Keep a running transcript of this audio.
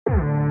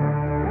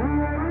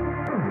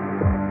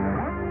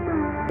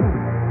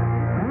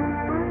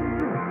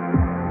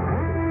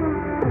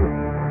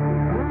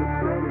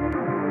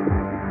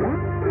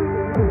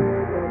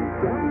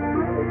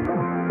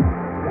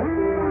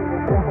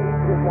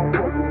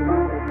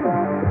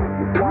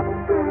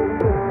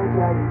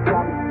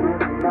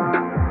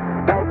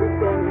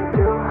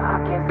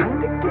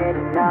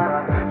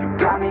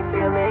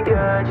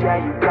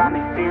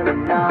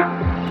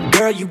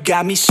you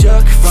got me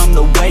shook from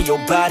the way your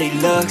body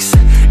looks.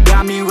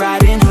 Got me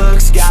riding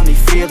hooks, got me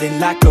feeling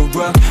like a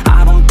rook.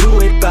 I don't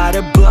do it by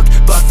the book,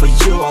 but for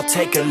you I'll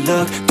take a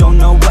look. Don't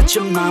know what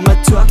your mama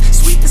took,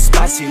 sweet and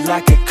spicy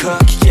like a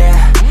cook,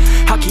 yeah.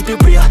 I'll keep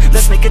it real,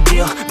 let's make a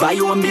deal. Buy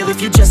you a meal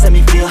if you just let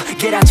me feel.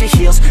 Get out your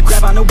heels,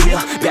 grab on the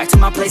wheel. Back to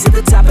my place at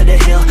the top of the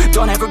hill.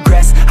 Don't have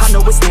regrets, I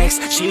know what's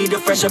next. She need a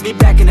fresh, I'll be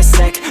back in a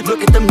sec.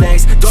 Look at them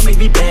legs, don't make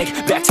me beg.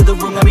 Back to the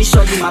room, let me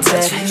show you my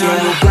bed. Touching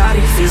on your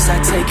body feels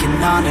like taking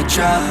on a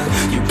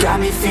drug. You got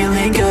me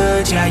feeling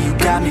good, yeah, you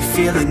got me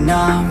feeling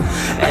numb.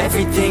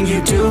 Everything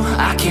you do,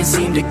 I can't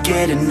seem to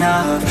get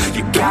enough.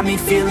 You got me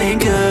feeling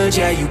good,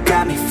 yeah, you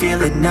got me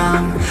feeling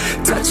numb.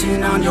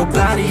 Touching on your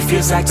body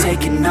feels like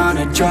taking on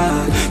a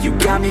drug. You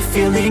got me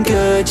feeling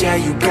good, yeah,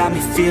 you got me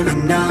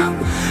feeling numb.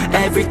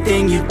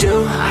 Everything you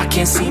do, I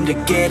can't seem to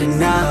get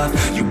enough.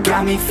 You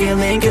got me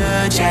feeling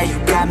good, yeah, you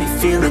got me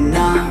feeling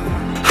numb.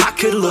 I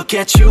could look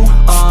at you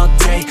all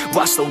day,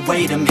 watch the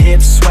way them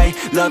hips sway.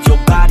 Love your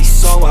body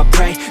so I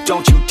pray,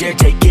 don't you dare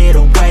take it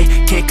away.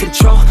 Can't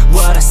control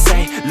what I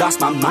say, lost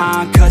my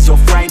mind cause your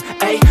frame.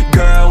 Hey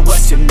girl,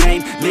 what's your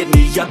name? Lit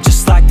me up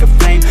just like a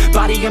flame.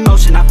 Body in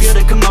motion, I feel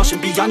the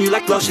commotion. Beyond you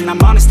like lotion,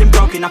 I'm honest and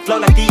broken. I flow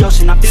like the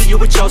ocean, I feel you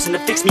were chosen to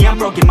fix me, I'm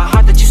broken. My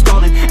heart that you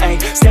stolen, hey.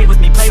 Stay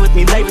with me, play with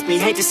me, lay with me.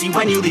 Hate to see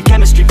when you leave,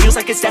 chemistry feels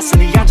like it's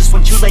destiny. I just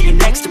want you laying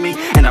next to me,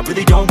 and I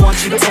really don't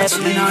want you to ever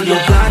leave. On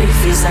your body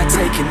feels like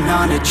taking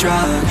on a drug.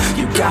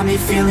 You got me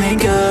feeling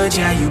good,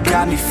 yeah, you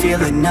got me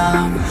feeling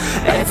numb.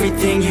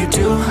 Everything you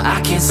do,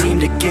 I can't seem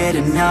to get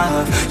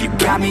enough. You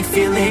got me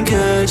feeling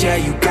good, yeah,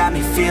 you got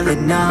me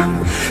feeling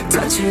numb.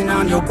 Touching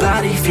on your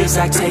body feels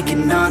like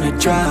taking on a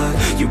drug.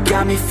 You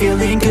got me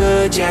feeling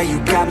good, yeah, you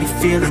got me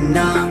feeling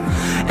numb.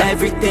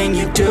 Everything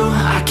you do,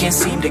 I can't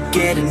seem to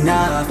get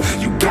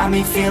enough. You got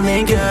me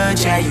feeling good,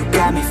 yeah, you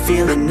got me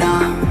feeling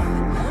numb.